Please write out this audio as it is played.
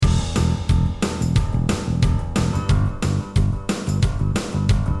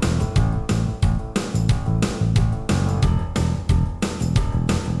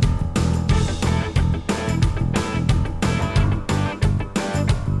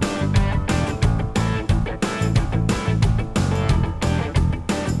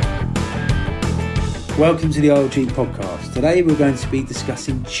Welcome to the ILG podcast. Today we're going to be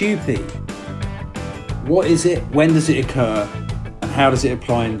discussing Tupe. What is it, when does it occur, and how does it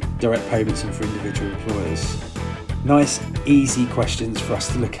apply in direct payments and for individual employers? Nice, easy questions for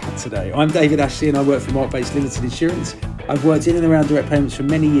us to look at today. I'm David Ashley and I work for Mark-Based Limited Insurance. I've worked in and around direct payments for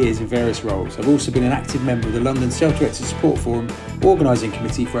many years in various roles. I've also been an active member of the London Self-Directed Support Forum Organising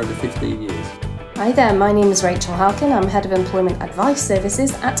Committee for over 15 years. Hi there, my name is Rachel Halkin. I'm Head of Employment Advice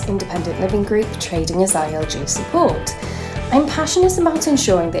Services at Independent Living Group, trading as ILG Support. I'm passionate about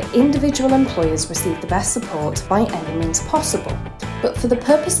ensuring that individual employers receive the best support by any means possible. But for the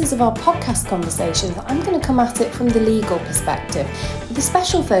purposes of our podcast conversations, I'm going to come at it from the legal perspective, with a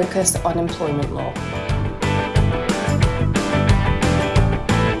special focus on employment law.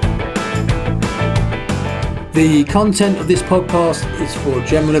 The content of this podcast is for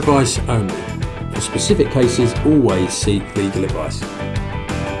general advice only. For specific cases, always seek legal advice.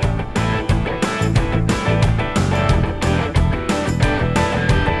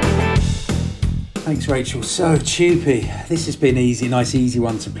 Thanks, Rachel. So, Tupe, this has been easy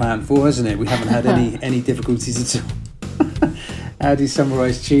one to plan for, hasn't it? We haven't had any difficulties at all. How do you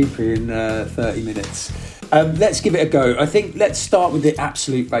summarise Tupe in 30 minutes? Let's give it a go. I think let's start with the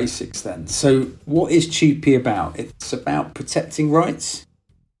absolute basics then. So, what is Tupe about? It's about protecting rights?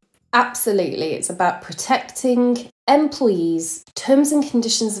 Absolutely. It's about protecting employees' terms and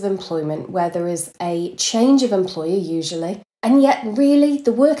conditions of employment where there is a change of employer usually, and yet really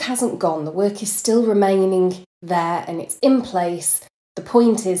the work hasn't gone. The work is still remaining there and it's in place. The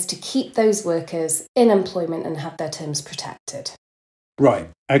point is to keep those workers in employment and have their terms protected. Right.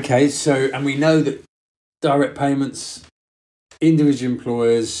 Okay. So, and we know that direct payments, individual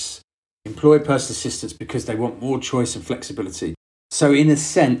employers employ personal assistants because they want more choice and flexibility. So in a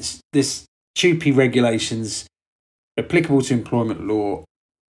sense, this Tupe regulations applicable to employment law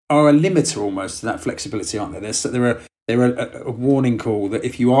are a limiter almost to that flexibility, aren't they? They're a warning call that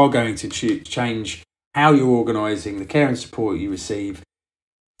if you are going to change how you're organising the care and support you receive,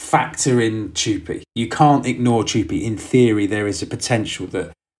 factor in Tupe. You can't ignore Tupe. In theory, there is a potential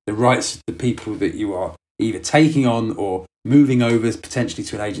that the rights of the people that you are either taking on or moving over potentially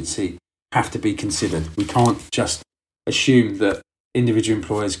to an agency have to be considered. We can't just assume that individual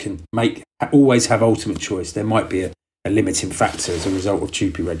employers can always have ultimate choice. There might be a limiting factor as a result of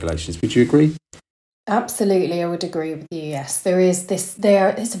Tupe regulations. Would you agree? Absolutely, I would agree with you, yes. There is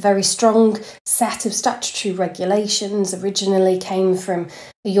a very strong set of statutory regulations, originally came from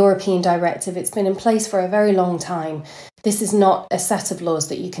a European directive. It's been in place for a very long time. This is not a set of laws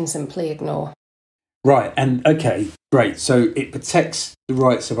that you can simply ignore. Right, and okay, great. So it protects the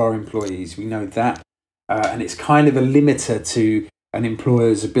rights of our employees. We know that. And it's kind of a limiter to an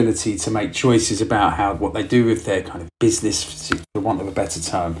employer's ability to make choices about what they do with their kind of business, for want of a better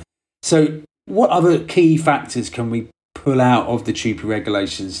term. So what other key factors can we pull out of the Tupe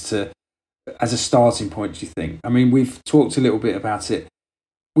regulations as a starting point, do you think? I mean, we've talked a little bit about it.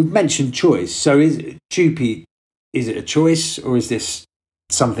 We've mentioned choice. So is it a choice, or is this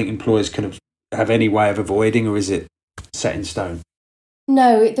something employers can have any way of avoiding, or is it set in stone?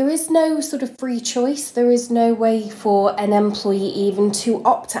 No, there is no sort of free choice. There is no way for an employee even to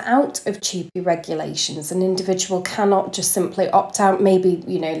opt out of Tupe regulations. An individual cannot just simply opt out, maybe,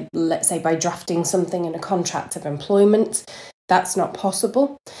 let's say by drafting something in a contract of employment. That's not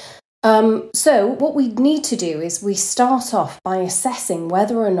possible. So what we need to do is we start off by assessing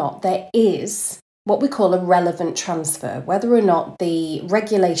whether or not there is what we call a relevant transfer, whether or not the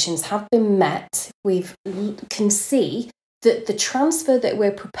regulations have been met. We can see that the transfer that we're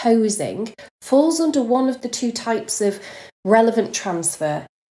proposing falls under one of the two types of relevant transfer.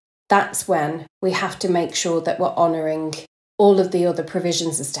 That's when we have to make sure that we're honouring all of the other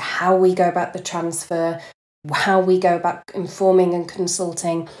provisions as to how we go about the transfer, how we go about informing and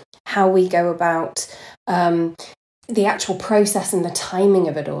consulting, how we go about the actual process, and the timing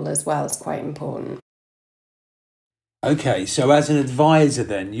of it all as well is quite important. Okay, so as an advisor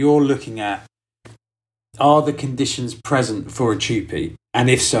then, you're looking at, are the conditions present for a Tupe? And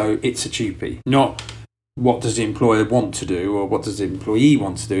if so, it's a Tupe. Not what does the employer want to do or what does the employee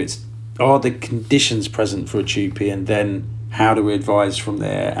want to do. It's, are the conditions present for a Tupe, and then how do we advise from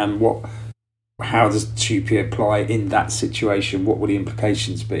there? And how does Tupe apply in that situation? What will the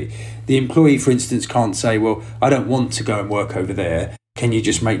implications be? The employee, for instance, can't say, well, I don't want to go and work over there. Can you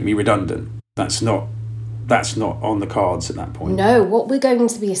just make me redundant? That's not on the cards at that point. No, what we're going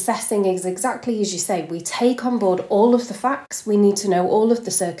to be assessing is exactly as you say. We take on board all of the facts. We need to know all of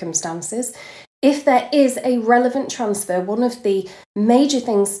the circumstances. If there is a relevant transfer, one of the major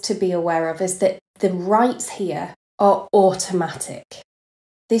things to be aware of is that the rights here are automatic.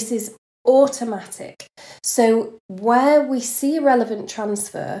 This is automatic. So where we see a relevant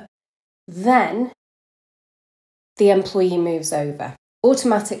transfer, then the employee moves over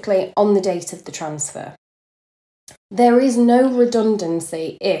automatically on the date of the transfer. There is no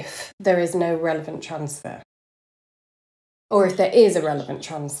redundancy if there is no relevant transfer, or if there is a relevant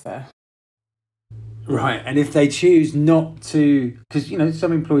transfer. Right, and if they choose not to, because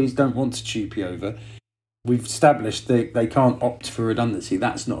some employees don't want to Tupe over, we've established that they can't opt for redundancy.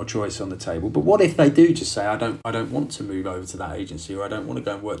 That's not a choice on the table. But what if they do just say, I don't want to move over to that agency, or I don't want to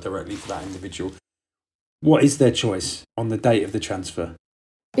go and work directly for that individual? What is their choice on the date of the transfer?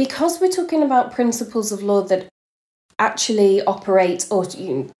 Because we're talking about principles of law that actually operate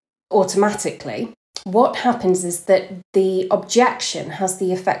automatically, what happens is that the objection has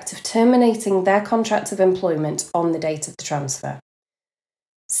the effect of terminating their contract of employment on the date of the transfer.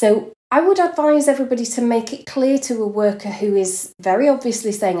 So I would advise everybody to make it clear to a worker who is very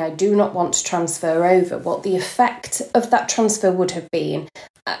obviously saying, I do not want to transfer over, what the effect of that transfer would have been,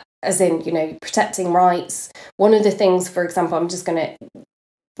 as in, protecting rights. One of the things, for example, I'm just going to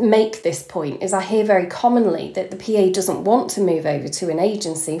make this point, is I hear very commonly that the PA doesn't want to move over to an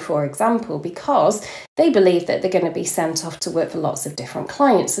agency, for example, because they believe that they're going to be sent off to work for lots of different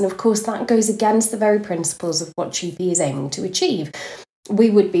clients. And of course, that goes against the very principles of what Tupe is aiming to achieve.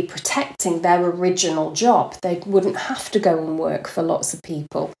 We would be protecting their original job. They wouldn't have to go and work for lots of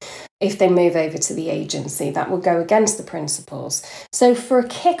people if they move over to the agency. That would go against the principles. So for a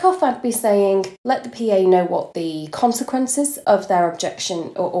kick-off, I'd be saying, let the PA know what the consequences of their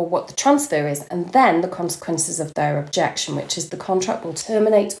objection or what the transfer is, and then the consequences of their objection, which is the contract will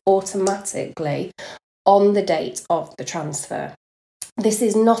terminate automatically on the date of the transfer. This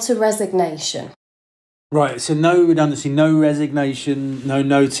is not a resignation. Right, so no redundancy, no resignation, no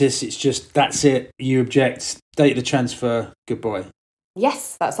notice. It's just, that's it. You object, date of the transfer, goodbye.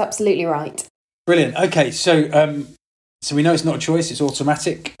 Yes, that's absolutely right. Brilliant. Okay, so we know it's not a choice, it's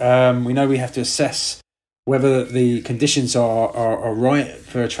automatic. We know we have to assess whether the conditions are right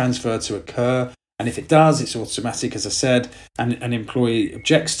for a transfer to occur. And if it does, it's automatic, as I said, and an employee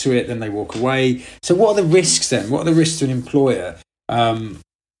objects to it, then they walk away. So what are the risks then? What are the risks to an employer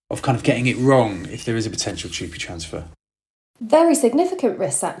of kind of getting it wrong if there is a potential Tupe transfer? Very significant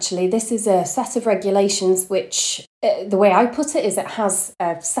risks, actually. This is a set of regulations which, the way I put it, is it has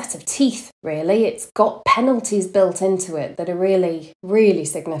a set of teeth, really. It's got penalties built into it that are really, really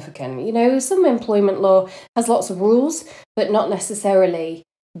significant. Some employment law has lots of rules, but not necessarily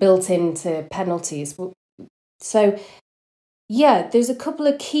built into penalties. So, yeah, there's a couple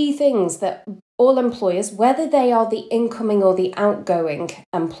of key things that all employers, whether they are the incoming or the outgoing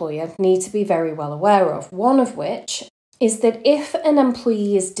employer, need to be very well aware of. One of which is that if an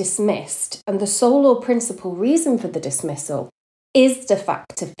employee is dismissed and the sole or principal reason for the dismissal is the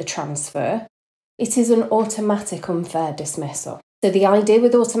fact of the transfer, it is an automatic unfair dismissal. So the idea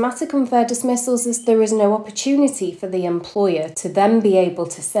with automatic unfair dismissals is there is no opportunity for the employer to then be able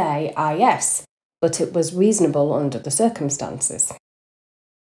to say, yes, but it was reasonable under the circumstances.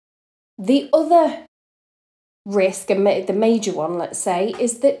 The other risk, and the major one, let's say,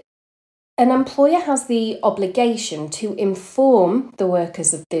 is that an employer has the obligation to inform the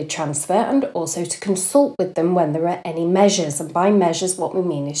workers of the transfer and also to consult with them when there are any measures. And by measures, what we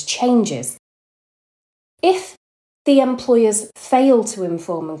mean is changes. If the employers fail to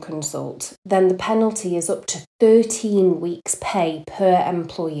inform and consult, then the penalty is up to 13 weeks' pay per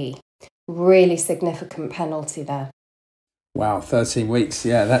employee. Really significant penalty there. Wow, 13 weeks.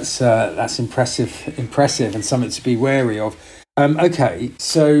 Yeah, that's impressive, and something to be wary of. Okay,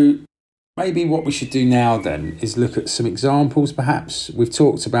 so maybe what we should do now then is look at some examples, perhaps. We've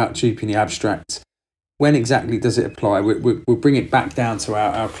talked about Tupe in the abstract. When exactly does it apply? We'll bring it back down to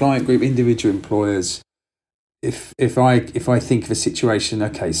our client group, individual employers. If I think of a situation,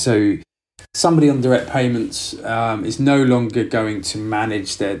 okay, so somebody on direct payments is no longer going to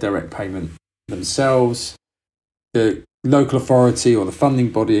manage their direct payment themselves. The local authority or the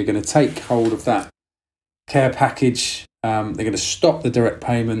funding body are going to take hold of that care package. They're going to stop the direct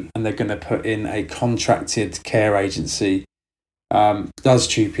payment and they're going to put in a contracted care agency. Does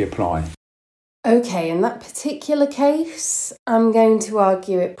Tupe apply? Okay, in that particular case, I'm going to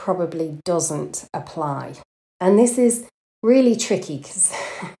argue it probably doesn't apply. And this is really tricky because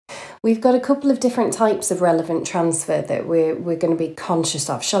we've got a couple of different types of relevant transfer that we're going to be conscious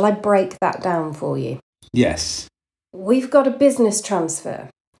of. Shall I break that down for you? Yes. We've got a business transfer,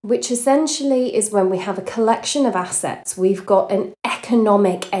 which essentially is when we have a collection of assets. We've got an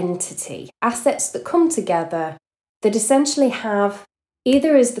economic entity, assets that come together that essentially have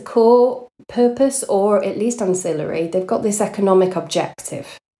either as the core purpose or at least ancillary, they've got this economic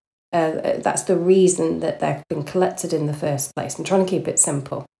objective. That's the reason that they've been collected in the first place. I'm trying to keep it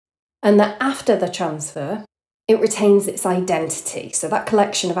simple. And that after the transfer, it retains its identity. So that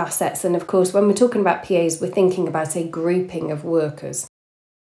collection of assets. And of course, when we're talking about PAs, we're thinking about a grouping of workers.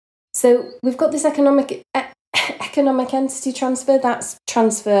 So we've got this economic entity transfer. That's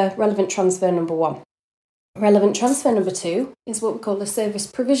relevant transfer number 1. Relevant transfer number 2 is what we call a service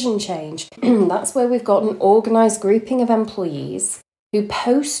provision change. That's where we've got an organised grouping of employees who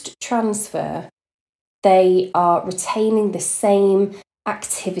post-transfer, they are retaining the same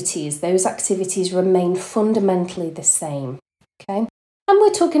activities. Those activities remain fundamentally the same. Okay? And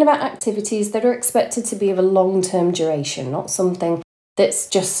we're talking about activities that are expected to be of a long-term duration, not something that's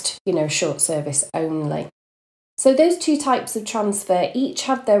just, short service only. So those 2 types of transfer each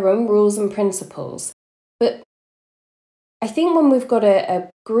have their own rules and principles. But I think when we've got a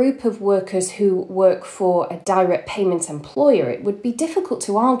group of workers who work for a direct payment employer, it would be difficult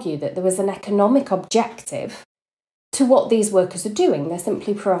to argue that there was an economic objective to what these workers are doing. They're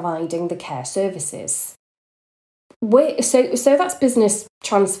simply providing the care services. So that's business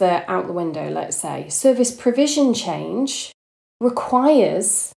transfer out the window, let's say. Service provision change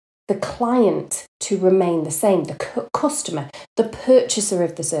requires the client to remain the same, the customer, the purchaser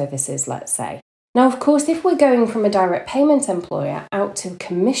of the services, let's say. Now, of course, if we're going from a direct payment employer out to a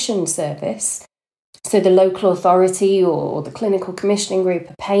commission service, so the local authority or the clinical commissioning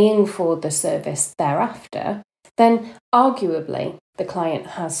group are paying for the service thereafter, then arguably the client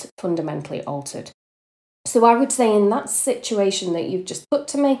has fundamentally altered. So I would say in that situation that you've just put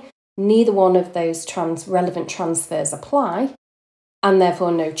to me, neither one of those relevant transfers apply, and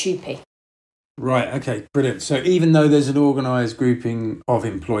therefore no Tupe. Right, okay, brilliant. So even though there's an organised grouping of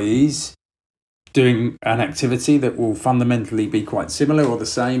employees doing an activity that will fundamentally be quite similar or the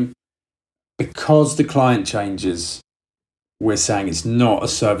same, because the client changes, we're saying it's not a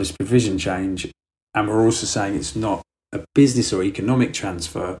service provision change, and we're also saying it's not a business or economic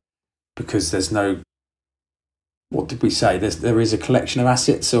transfer because there's no, what did we say? There is a collection of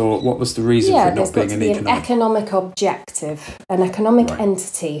assets, or what was the reason for it not being an economic objective, an economic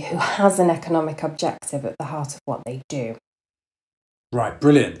entity who has an economic objective at the heart of what they do. Right,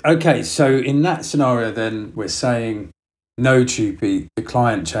 brilliant. Okay, so in that scenario then we're saying no Tupe, the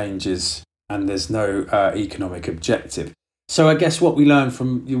client changes and there's no economic objective. So I guess what we learned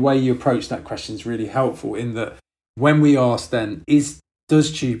from the way you approach that question is really helpful in that when we ask then,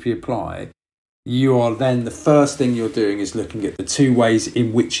 does Tupe apply? You are then, the first thing you're doing is looking at the 2 ways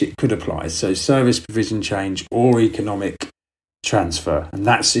in which it could apply. So service provision change or economic transfer. And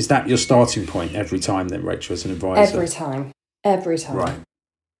is that your starting point every time then, Rachel, as an advisor? Every time. Right.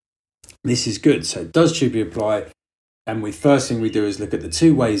 This is good. So does Tupe apply? And first thing we do is look at the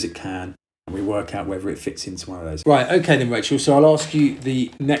 2 ways it can, and we work out whether it fits into one of those. Right, okay then, Rachel. So I'll ask you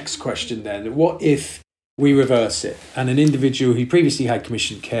the next question then. What if we reverse it and an individual who previously had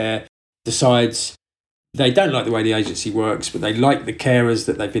commissioned care decides they don't like the way the agency works, but they like the carers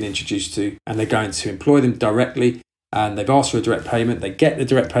that they've been introduced to, and they're going to employ them directly, and they've asked for a direct payment. They get the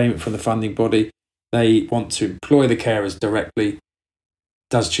direct payment from the funding body. They want to employ the carers directly.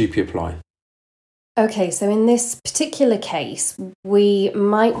 Does Tupe apply? Okay, so in this particular case, we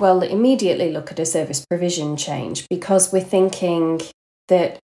might well immediately look at a service provision change because we're thinking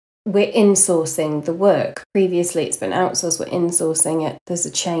that we're insourcing the work. Previously, it's been outsourced, we're insourcing it. There's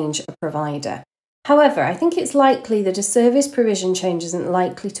a change of provider. However, I think it's likely that a service provision change isn't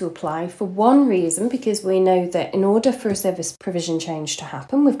likely to apply for one reason, because we know that in order for a service provision change to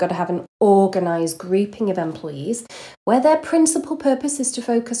happen, we've got to have an organised grouping of employees where their principal purpose is to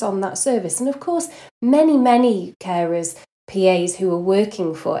focus on that service. And of course, many carers, PAs who are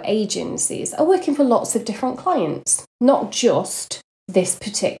working for agencies are working for lots of different clients, not just this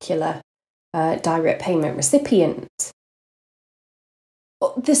particular direct payment recipient.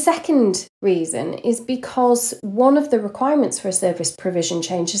 The second reason is because one of the requirements for a service provision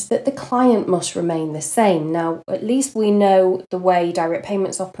change is that the client must remain the same. Now, at least we know the way direct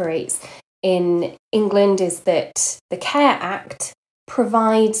payments operates in England is that the Care Act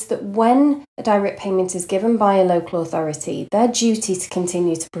provides that when a direct payment is given by a local authority, their duty to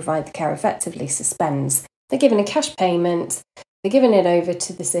continue to provide the care effectively suspends. They're given a cash payment, they're giving it over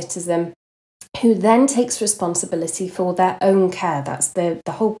to the citizen, who then takes responsibility for their own care. That's the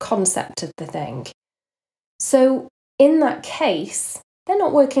whole concept of the thing. So in that case, they're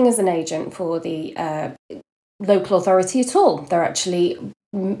not working as an agent for the local authority at all. They're actually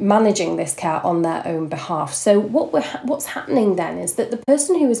managing this care on their own behalf. So what's happening then is that the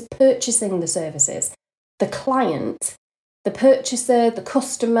person who is purchasing the services, the client, the purchaser, the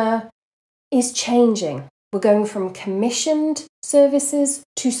customer, is changing. we're going from commissioned services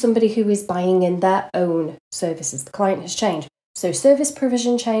to somebody who is buying in their own services. The client has changed. So service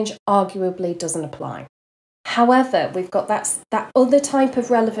provision change arguably doesn't apply. However, we've got that other type of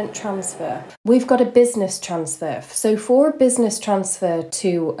relevant transfer. We've got a business transfer. So for a business transfer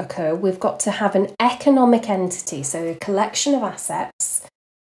to occur, we've got to have an economic entity, so a collection of assets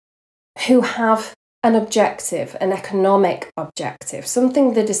who have an objective, an economic objective,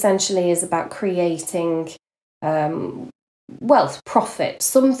 something that essentially is about creating wealth, profit,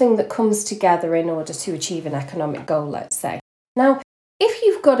 something that comes together in order to achieve an economic goal, let's say. Now, if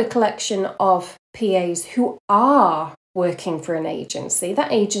you've got a collection of PAs who are working for an agency,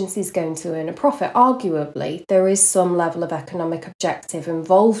 that agency is going to earn a profit. Arguably, there is some level of economic objective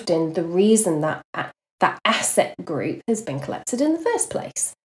involved in the reason that that asset group has been collected in the first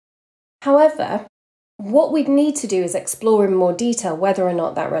place. However, what we'd need to do is explore in more detail whether or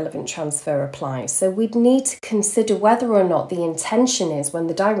not that relevant transfer applies. So we'd need to consider whether or not the intention is, when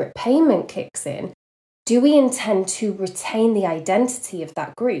the direct payment kicks in, do we intend to retain the identity of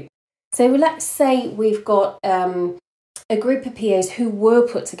that group? So let's say we've got a group of PAs who were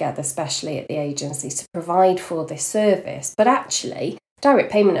put together specially at the agency to provide for this service, but actually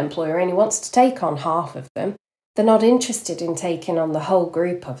direct payment employer only wants to take on half of them. They're not interested in taking on the whole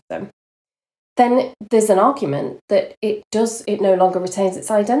group of them. Then there's an argument that it no longer retains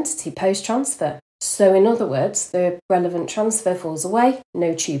its identity post-transfer. So in other words, the relevant transfer falls away,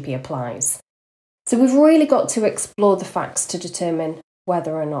 no Tupe applies. So we've really got to explore the facts to determine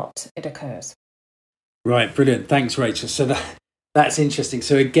whether or not it occurs. Right, brilliant. Thanks, Rachel. So that's interesting.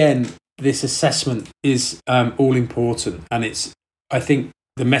 So again, this assessment is all important, and I think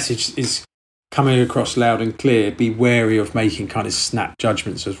the message is coming across loud and clear. Be wary of making kind of snap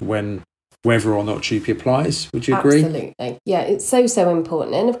judgments of whether or not Tupe applies. Would you agree? Absolutely. Yeah, it's so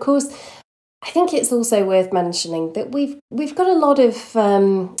important. And of course, I think it's also worth mentioning that we've got a lot of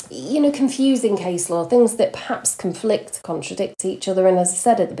confusing case law, things that perhaps conflict, contradict each other. And as I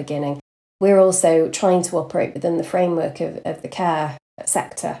said at the beginning, we're also trying to operate within the framework of the care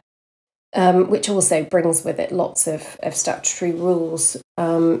sector, which also brings with it lots of statutory rules.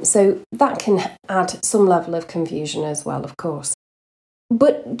 So that can add some level of confusion as well, of course.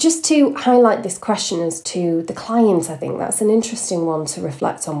 But just to highlight this question as to the client, I think that's an interesting one to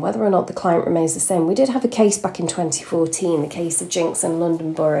reflect on, whether or not the client remains the same. We did have a case back in 2014, the case of Jinx and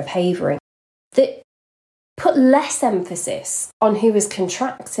London Borough of Havering, that put less emphasis on who is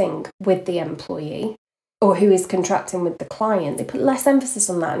contracting with the employee or who is contracting with the client. They put less emphasis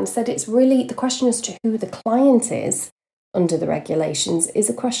on that and said it's really the question as to who the client is under the regulations is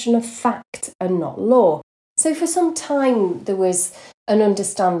a question of fact and not law. So for some time, there was an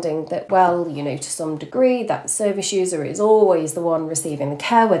understanding that, to some degree, that service user is always the one receiving the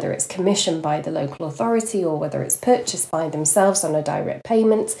care, whether it's commissioned by the local authority or whether it's purchased by themselves on a direct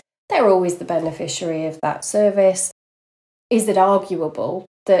payment. They're always the beneficiary of that service. Is it arguable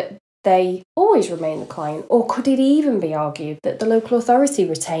that they always remain the client? Or could it even be argued that the local authority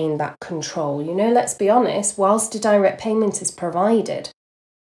retain that control? Let's be honest, whilst a direct payment is provided,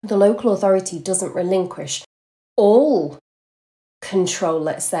 the local authority doesn't relinquish all control,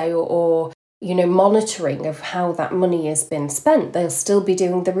 let's say, or monitoring of how that money has been spent. They'll still be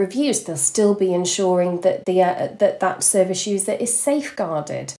doing the reviews. They'll still be ensuring that that service user is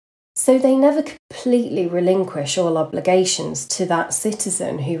safeguarded. So they never completely relinquish all obligations to that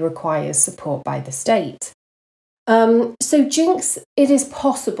citizen who requires support by the state. So Jinx, it is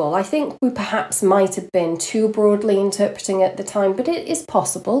possible. I think we perhaps might have been too broadly interpreting at the time, but it is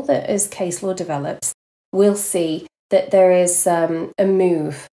possible that as case law develops, we'll see that there is a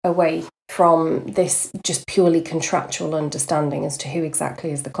move away from this just purely contractual understanding as to who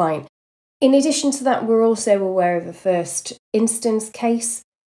exactly is the client. In addition to that, we're also aware of a first instance case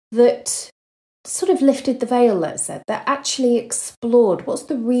that sort of lifted the veil, let's say, that actually explored what's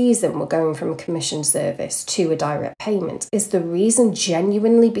the reason we're going from a commission service to a direct payment. Is the reason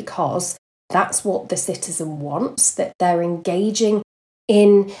genuinely because that's what the citizen wants, that they're engaging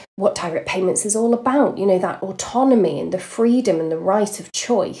in what direct payments is all about, that autonomy and the freedom and the right of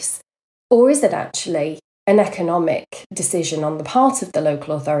choice? Or is it actually an economic decision on the part of the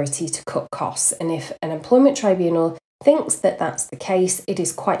local authority to cut costs? And if an employment tribunal thinks that that's the case, it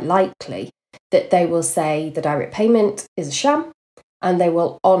is quite likely that they will say the direct payment is a sham and they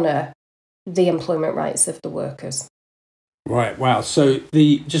will honour the employment rights of the workers. Right, wow. So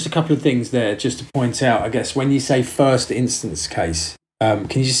just a couple of things there, just to point out, I guess, when you say first instance case, can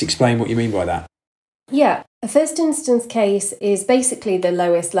you just explain what you mean by that? Yeah, a first instance case is basically the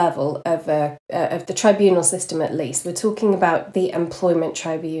lowest level of the tribunal system, at least. We're talking about the employment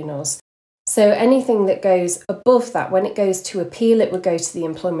tribunals. So anything that goes above that, when it goes to appeal, it would go to the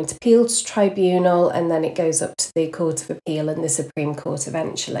Employment Appeals Tribunal, and then it goes up to the Court of Appeal and the Supreme Court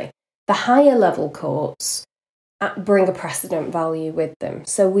eventually. The higher level courts bring a precedent value with them.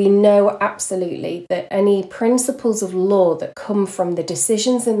 So we know absolutely that any principles of law that come from the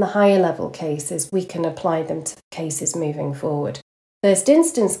decisions in the higher level cases, we can apply them to cases moving forward. First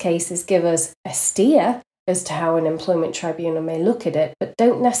instance cases give us a steer as to how an employment tribunal may look at it, but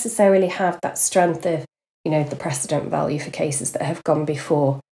don't necessarily have that strength of, the precedent value for cases that have gone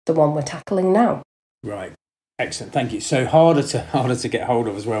before the one we're tackling now. Right. Excellent, thank you. So harder to get hold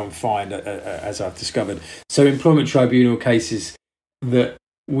of as well and find, as I've discovered. So employment tribunal cases that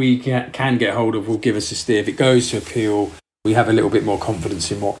we can get hold of will give us a steer. If it goes to appeal, we have a little bit more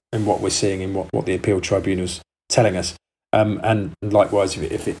confidence in what we're seeing, in what the appeal tribunal's telling us. And likewise,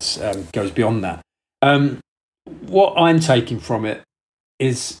 if it goes beyond that. What I'm taking from it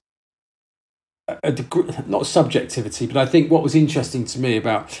is a degree, not subjectivity, but I think what was interesting to me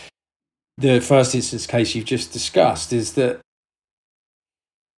about the first instance case you've just discussed is that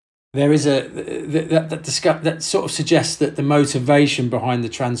there is that sort of suggests that the motivation behind the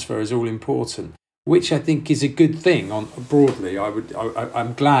transfer is all important, which I think is a good thing broadly.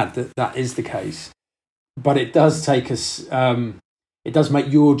 I'm glad that is the case, but it does take us. It does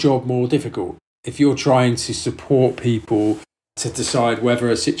make your job more difficult if you're trying to support people to decide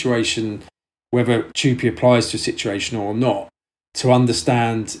whether Tupe applies to a situation or not. To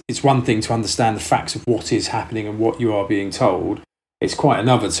understand, it's one thing to understand the facts of what is happening and what you are being told. It's quite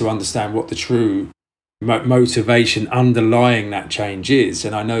another to understand what the true motivation underlying that change is.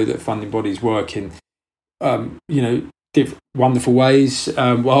 And I know that funding bodies work in, wonderful ways,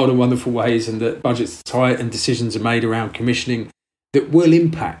 wild and wonderful ways, and that budgets are tight and decisions are made around commissioning that will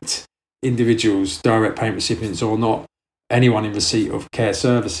impact individuals, direct payment recipients or not, anyone in receipt of care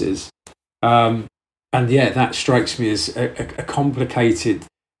services. And that strikes me as a complicated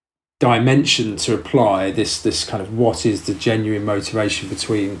dimension to apply this kind of what is the genuine motivation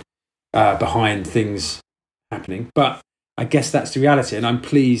behind things happening. But I guess that's the reality, and I'm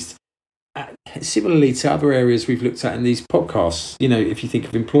pleased. Similarly to other areas we've looked at in these podcasts, if you think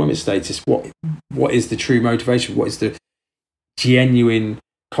of employment status, what is the true motivation? What is the genuine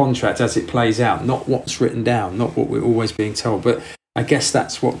contract as it plays out? Not what's written down, not what we're always being told, but I guess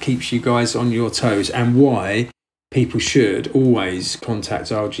that's what keeps you guys on your toes and why people should always contact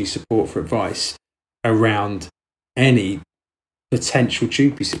RG Support for advice around any potential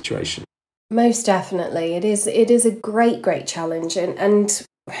Tupe situation. Most definitely. It is a great challenge. And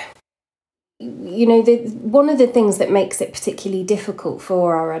one of the things that makes it particularly difficult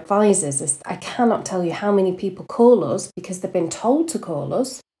for our advisors is I cannot tell you how many people call us because they've been told to call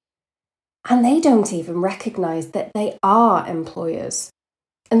us, and they don't even recognise that they are employers.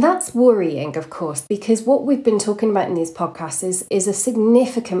 And that's worrying, of course, because what we've been talking about in these podcasts is a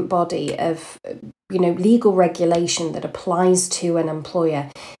significant body of, legal regulation that applies to an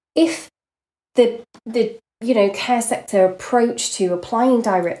employer. If the care sector approach to applying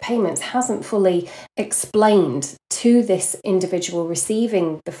direct payments hasn't fully explained to this individual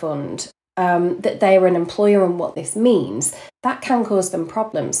receiving the fund that they're an employer and what this means, that can cause them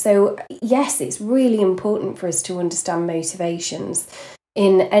problems. So yes, it's really important for us to understand motivations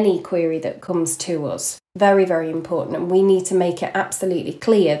in any query that comes to us. Very, very important. And we need to make it absolutely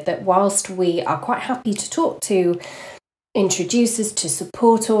clear that whilst we are quite happy to talk to introducers, to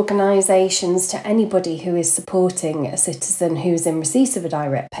support organisations, to anybody who is supporting a citizen who's in receipt of a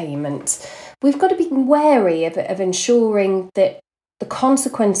direct payment, we've got to be wary of ensuring that the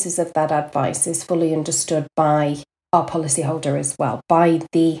consequences of that advice is fully understood by our policyholder as well, by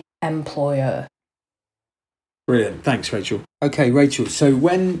the employer. Brilliant. Thanks, Rachel. Okay, Rachel, so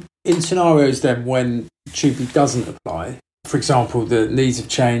in scenarios then when Tupe doesn't apply, for example, the needs have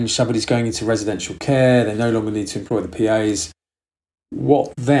changed, somebody's going into residential care, they no longer need to employ the PAs,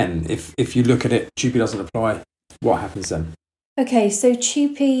 what then? If you look at it, Tupe doesn't apply, what happens then? Okay, so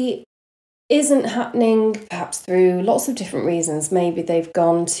Tupe isn't happening perhaps through lots of different reasons. Maybe they've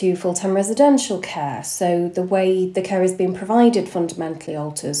gone to full-time residential care, so the way the care is being provided fundamentally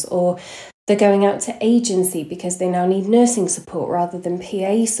alters, or they're going out to agency because they now need nursing support rather than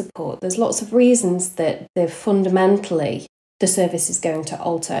PA support. There's lots of reasons that fundamentally the service is going to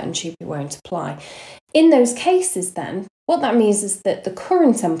alter and Tupe won't apply. In those cases then, what that means is that the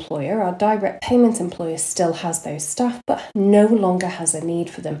current employer, our direct payment employer, still has those staff but no longer has a need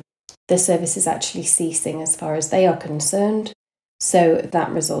for them. The service is actually ceasing as far as they are concerned. So that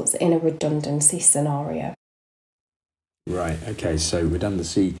results in a redundancy scenario. Right, okay, so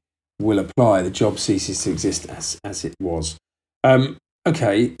redundancy will apply. The job ceases to exist as it was.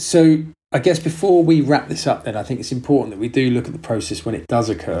 Okay, so I guess before we wrap this up then, I think it's important that we do look at the process when it does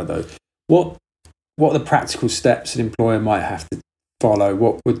occur though. What are the practical steps an employer might have to follow?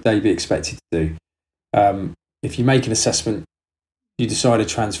 What would they be expected to do? If you make an assessment, you decide a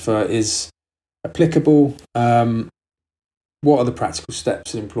transfer is applicable, what are the practical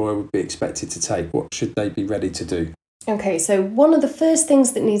steps an employer would be expected to take? What should they be ready to do? Okay, so one of the first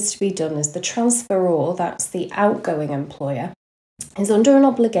things that needs to be done is the transferor, that's the outgoing employer, is under an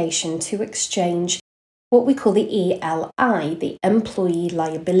obligation to exchange what we call the ELI, the Employee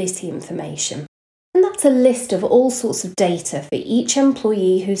Liability Information. And that's a list of all sorts of data for each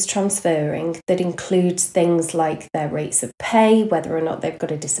employee who's transferring that includes things like their rates of pay, whether or not they've got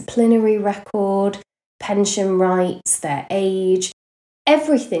a disciplinary record, pension rights, their age,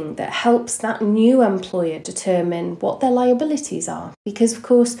 everything that helps that new employer determine what their liabilities are. Because, of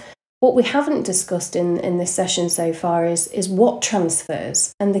course, what we haven't discussed in this session so far is what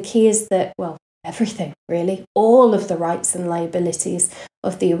transfers. And the key is that, well, everything, really. All of the rights and liabilities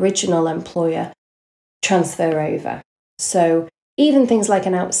of the original employer transfer over. So even things like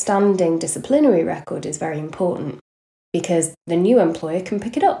an outstanding disciplinary record is very important because the new employer can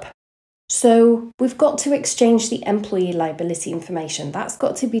pick it up. So we've got to exchange the employee liability information. That's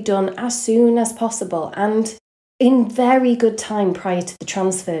got to be done as soon as possible and in very good time prior to the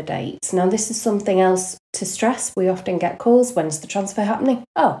transfer date. Now, this is something else to stress. We often get calls, when's the transfer happening?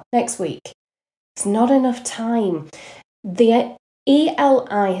 Oh, next week. It's not enough time. The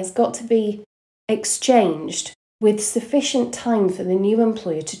ELI has got to be exchanged with sufficient time for the new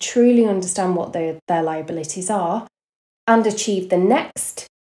employer to truly understand what their liabilities are and achieve the next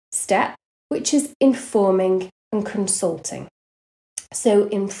step, which is informing and consulting. So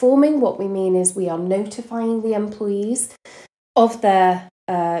informing, what we mean is we are notifying the employees of their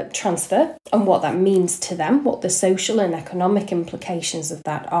transfer and what that means to them, what the social and economic implications of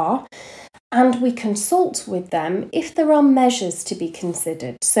that are. And we consult with them if there are measures to be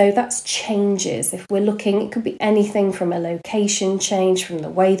considered. So that's changes. If we're looking, it could be anything from a location change, from the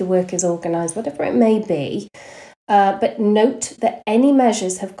way the work is organised, whatever it may be. But note that any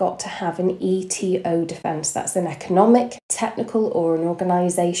measures have got to have an ETO defence. That's an economic, technical or an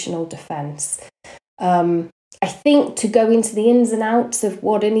organisational defence. I think to go into the ins and outs of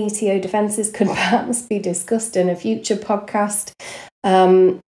what an ETO defence is could perhaps be discussed in a future podcast.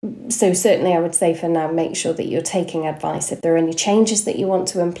 So certainly I would say for now, make sure that you're taking advice. If there are any changes that you want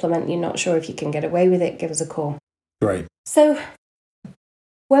to implement, you're not sure if you can get away with it, give us a call. Great. So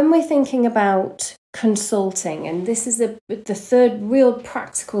when we're thinking about consulting, and this is the third real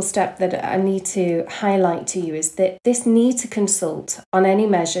practical step that I need to highlight to you, is that this need to consult on any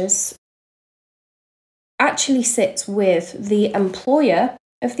measures actually sits with the employer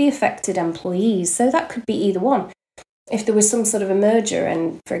of the affected employees. So that could be either one. If there was some sort of a merger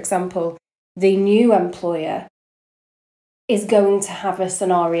and, for example, the new employer is going to have a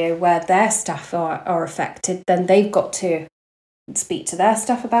scenario where their staff are affected, then they've got to speak to their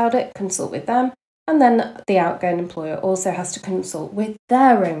staff about it, consult with them, and then the outgoing employer also has to consult with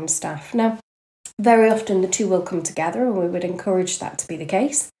their own staff. Now, very often the two will come together, and we would encourage that to be the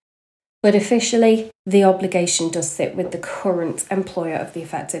case. But officially, the obligation does sit with the current employer of the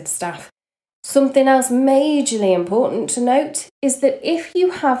affected staff. Something else majorly important to note is that if you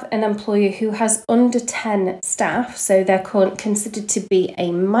have an employer who has under 10 staff, so they're considered to be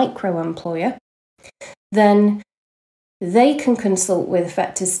a micro-employer, then they can consult with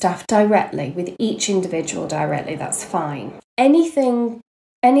affected staff directly, with each individual directly, that's fine. Any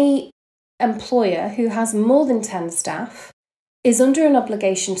employer who has more than 10 staff is under an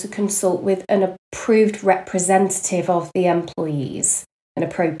obligation to consult with an approved representative of the employees, an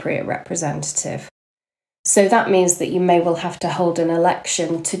appropriate representative. So that means that you may well have to hold an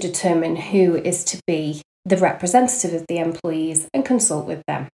election to determine who is to be the representative of the employees and consult with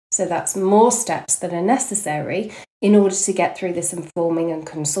them. So that's more steps that are necessary in order to get through this informing and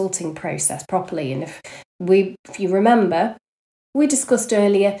consulting process properly. And if you remember, we discussed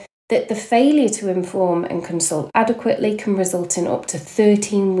earlier that the failure to inform and consult adequately can result in up to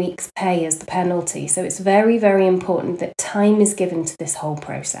 13 weeks' pay as the penalty. So it's very, very important that time is given to this whole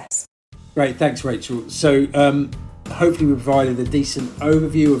process. Great, thanks, Rachel. So hopefully we provided a decent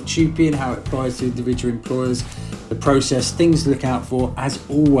overview of Tupe and how it applies to individual employers, the process, things to look out for. As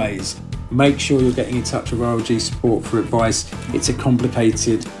always, make sure you're getting in touch with RLG support for advice. It's a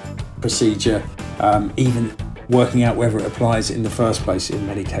complicated procedure, even working out whether it applies in the first place in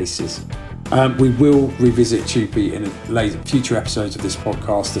many cases. We will revisit Tupe in future episodes of this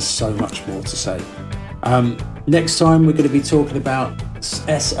podcast. There's so much more to say. Next time we're going to be talking about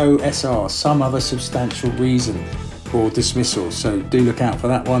SOSR, some other substantial reason. or dismissal. So do look out for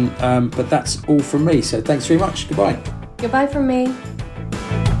that one. But that's all from me. So thanks very much. Goodbye. Goodbye from me.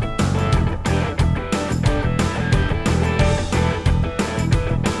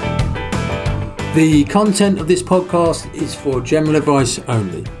 The content of this podcast is for general advice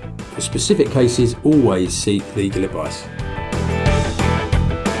only. For specific cases, always seek legal advice.